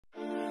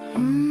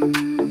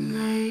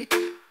Moonlight,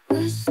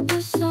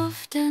 whisper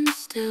soft and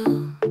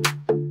still.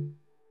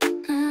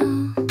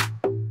 Now,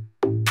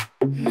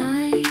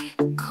 night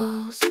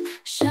calls,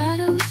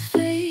 shadows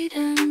fade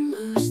and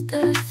lose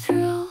their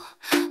thrill.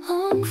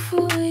 Long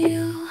for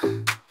you,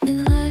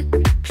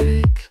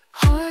 electric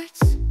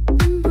hearts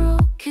and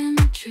broken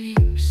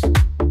dreams.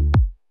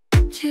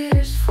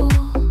 Tears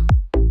fall,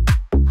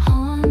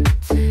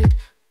 haunted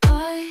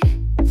by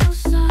those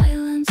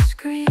silent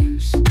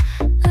screams.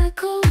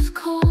 Echoes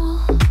call,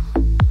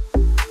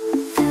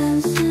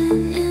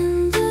 dancing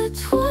in the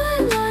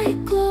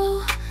twilight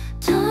glow.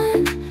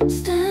 Time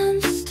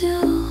stands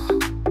still,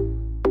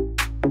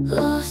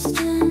 lost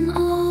in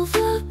all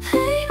the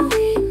pain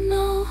we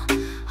know.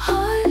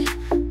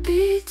 Heart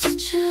beats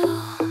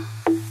chill.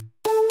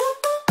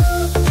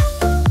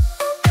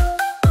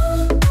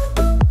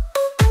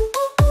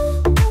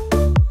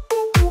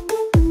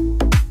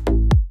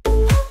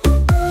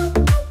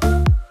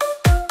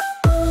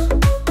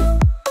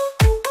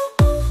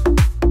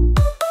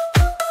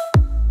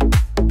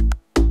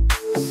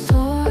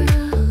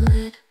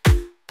 Starlit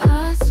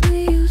paths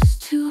we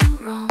used to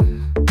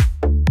roam.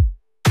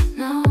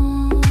 Now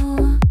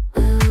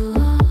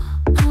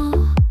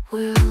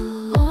we're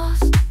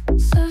lost,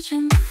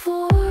 searching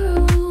for